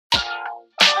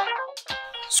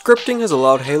Scripting has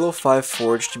allowed Halo 5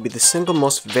 Forge to be the single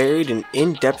most varied and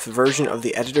in-depth version of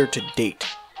the editor to date.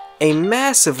 A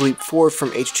massive leap forward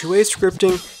from H2A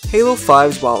scripting, Halo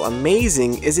 5's, while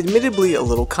amazing, is admittedly a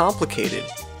little complicated.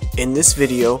 In this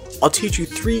video, I'll teach you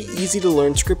 3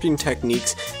 easy-to-learn scripting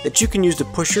techniques that you can use to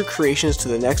push your creations to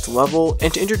the next level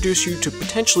and to introduce you to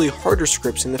potentially harder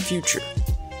scripts in the future.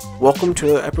 Welcome to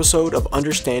another episode of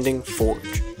Understanding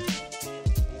Forge.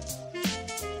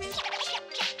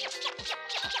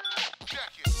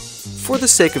 For the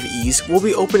sake of ease, we'll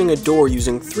be opening a door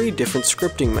using 3 different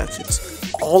scripting methods,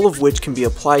 all of which can be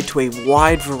applied to a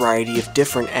wide variety of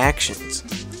different actions.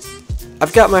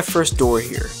 I've got my first door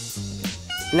here.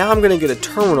 Now I'm going to get a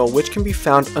terminal which can be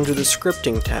found under the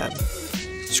Scripting tab.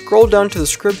 Scroll down to the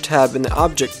Script tab in the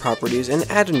Object Properties and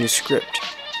add a new script.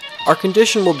 Our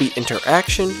condition will be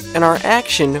interaction, and our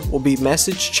action will be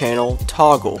message channel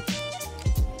toggle.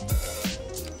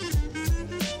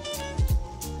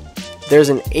 There's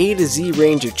an A to Z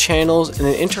range of channels, and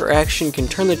an interaction can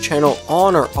turn the channel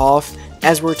on or off,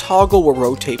 as where toggle will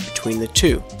rotate between the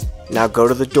two. Now go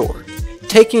to the door.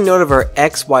 Taking note of our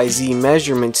XYZ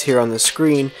measurements here on the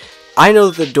screen, I know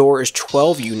that the door is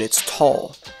 12 units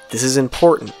tall. This is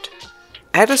important.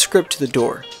 Add a script to the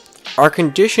door. Our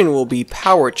condition will be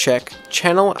power check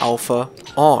channel alpha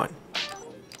on.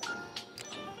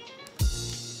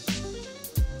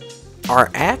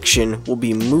 Our action will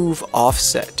be move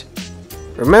offset.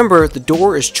 Remember, the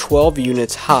door is 12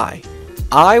 units high.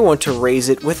 I want to raise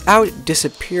it without it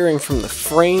disappearing from the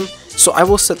frame, so I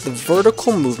will set the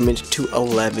vertical movement to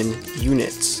 11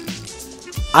 units.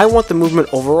 I want the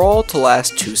movement overall to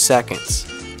last 2 seconds.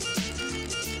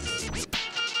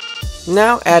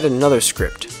 Now add another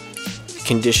script.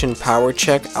 Condition power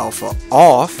check alpha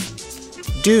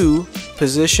off, do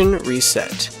position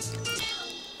reset.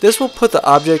 This will put the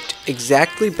object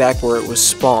exactly back where it was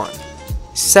spawned.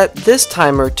 Set this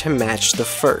timer to match the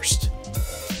first.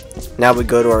 Now we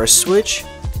go to our switch,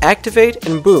 activate,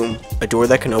 and boom, a door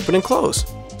that can open and close.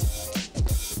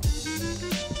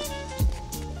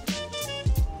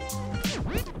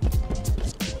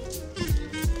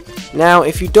 Now,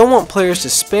 if you don't want players to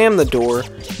spam the door,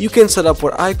 you can set up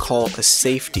what I call a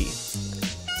safety.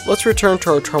 Let's return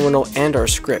to our terminal and our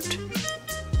script.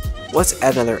 Let's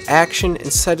add another action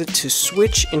and set it to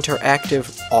switch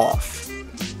interactive off.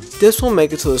 This will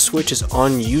make it so the switch is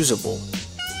unusable.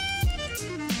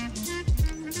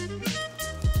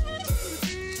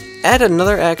 Add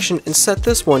another action and set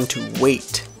this one to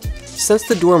wait. Since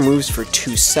the door moves for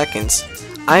 2 seconds,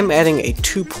 I'm adding a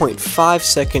 2.5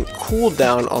 second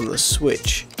cooldown on the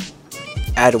switch.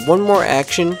 Add one more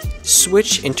action,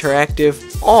 switch interactive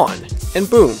on, and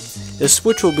boom, the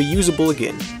switch will be usable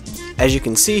again. As you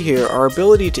can see here, our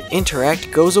ability to interact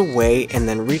goes away and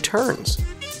then returns.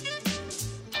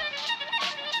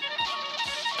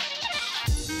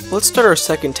 Let's start our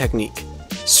second technique,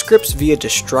 scripts via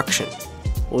destruction.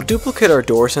 We'll duplicate our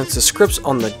door since the scripts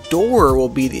on the door will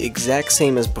be the exact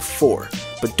same as before,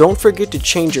 but don't forget to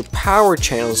change your power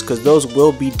channels because those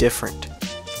will be different.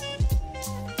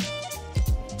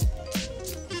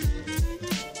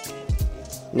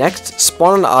 Next,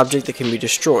 spawn an object that can be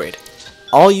destroyed.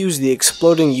 I'll use the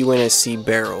exploding UNSC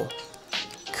barrel.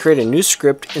 Create a new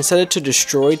script and set it to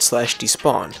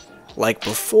destroyed/despawned. Like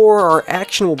before, our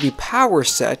action will be power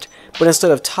set, but instead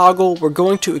of toggle, we're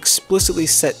going to explicitly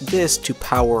set this to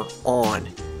power on.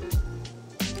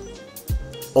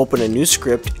 Open a new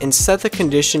script and set the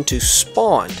condition to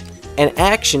spawned and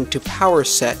action to power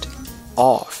set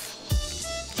off.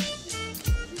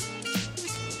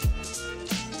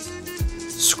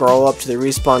 Scroll up to the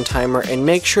respawn timer and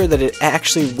make sure that it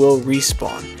actually will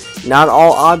respawn. Not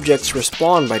all objects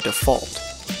respawn by default.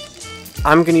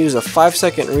 I'm going to use a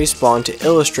 5-second respawn to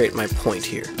illustrate my point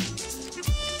here.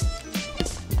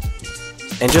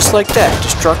 And just like that,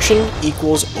 destruction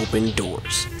equals open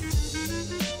doors.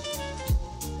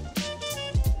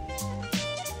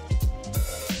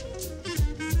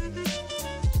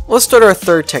 Let's start our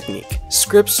third technique,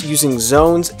 scripts using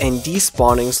zones and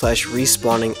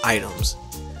despawning/respawning items.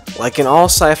 Like in all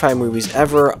sci-fi movies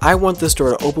ever, I want this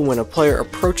door to open when a player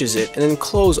approaches it and then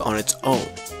close on its own.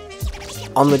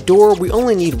 On the door, we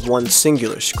only need one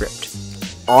singular script,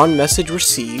 on message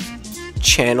receive,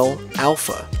 channel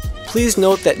alpha. Please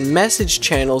note that message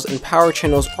channels and power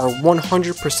channels are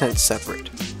 100% separate.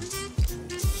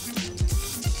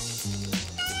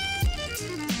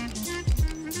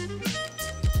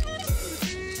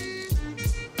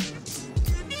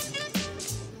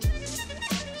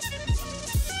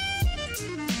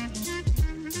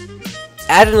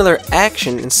 Add another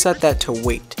action and set that to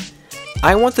wait.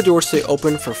 I want the door to stay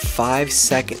open for 5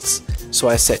 seconds. so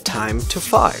I set time to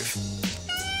 5.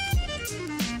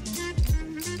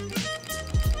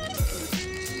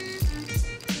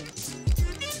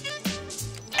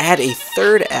 Add a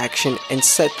third action and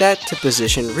set that to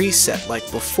position reset like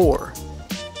before.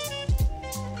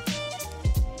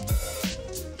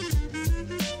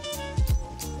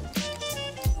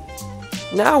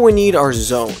 Now we need our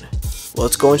zone.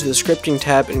 Let's go into the scripting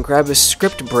tab and grab a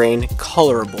script brain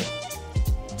colorable.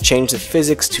 Change the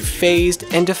physics to phased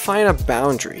and define a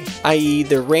boundary, i.e.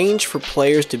 the range for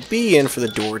players to be in for the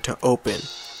door to open.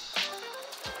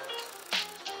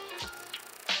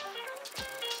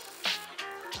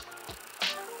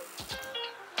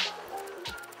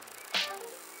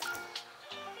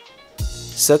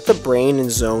 Set the brain and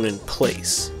zone in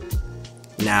place.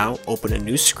 Now open a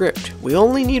new script. We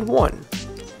only need one.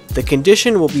 The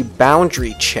condition will be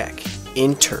boundary check,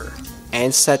 enter,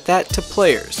 and set that to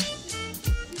players.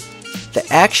 The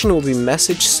action will be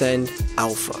message send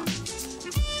alpha.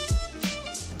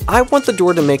 I want the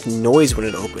door to make noise when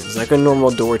it opens, like a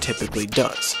normal door typically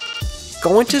does.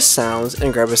 Go into sounds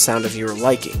and grab a sound of your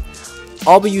liking.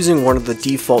 I'll be using one of the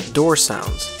default door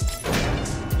sounds.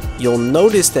 You'll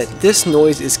notice that this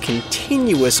noise is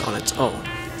continuous on its own.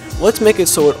 Let's make it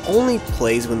so it only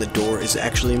plays when the door is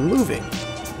actually moving.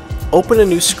 Open a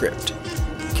new script.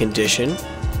 Condition,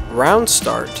 round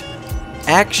start,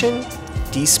 action,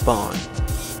 despawn.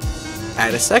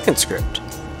 Add a second script.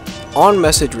 On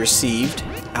message received,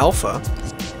 alpha,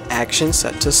 action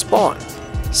set to spawn.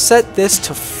 Set this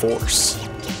to force.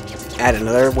 Add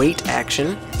another wait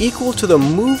action equal to the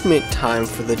movement time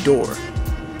for the door.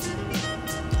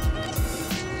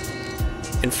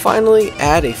 And finally,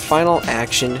 add a final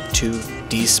action to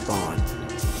despawn.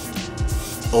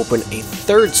 Open a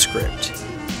third script.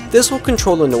 This will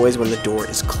control the noise when the door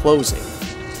is closing.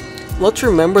 Let's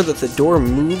remember that the door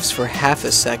moves for half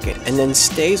a second and then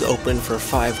stays open for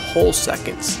 5 whole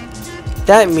seconds.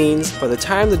 That means by the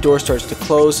time the door starts to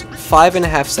close,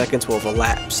 5.5 seconds will have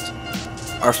elapsed.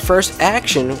 Our first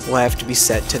action will have to be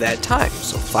set to that time,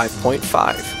 so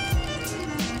 5.5.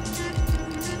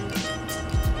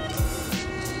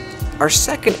 Our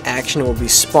second action will be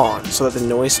spawn, so that the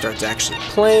noise starts actually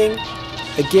playing.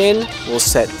 Again, we'll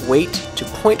set wait to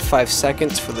 0.5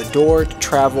 seconds for the door to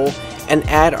travel, and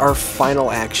add our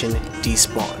final action,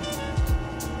 despawn.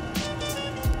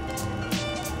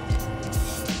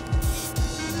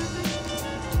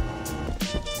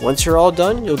 Once you're all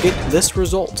done, you'll get this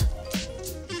result.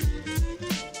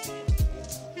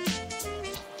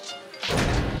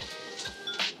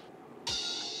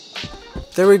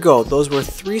 There we go, those were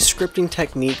 3 scripting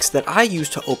techniques that I use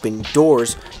to open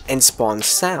doors and spawn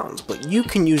sounds, but you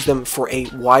can use them for a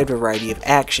wide variety of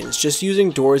actions, just using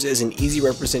doors as an easy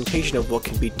representation of what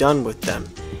can be done with them.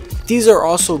 These are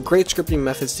also great scripting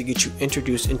methods to get you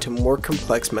introduced into more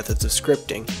complex methods of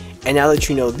scripting, and now that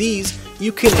you know these,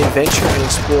 you can adventure and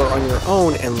explore on your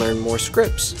own and learn more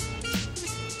scripts.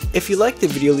 If you liked the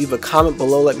video, leave a comment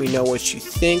below, let me know what you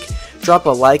think. Drop a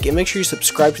like and make sure you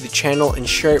subscribe to the channel and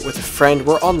share it with a friend.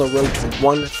 We're on the road to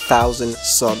 1,000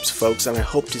 subs, folks, and I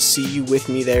hope to see you with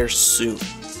me there soon.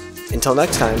 Until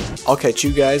next time, I'll catch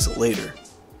you guys later.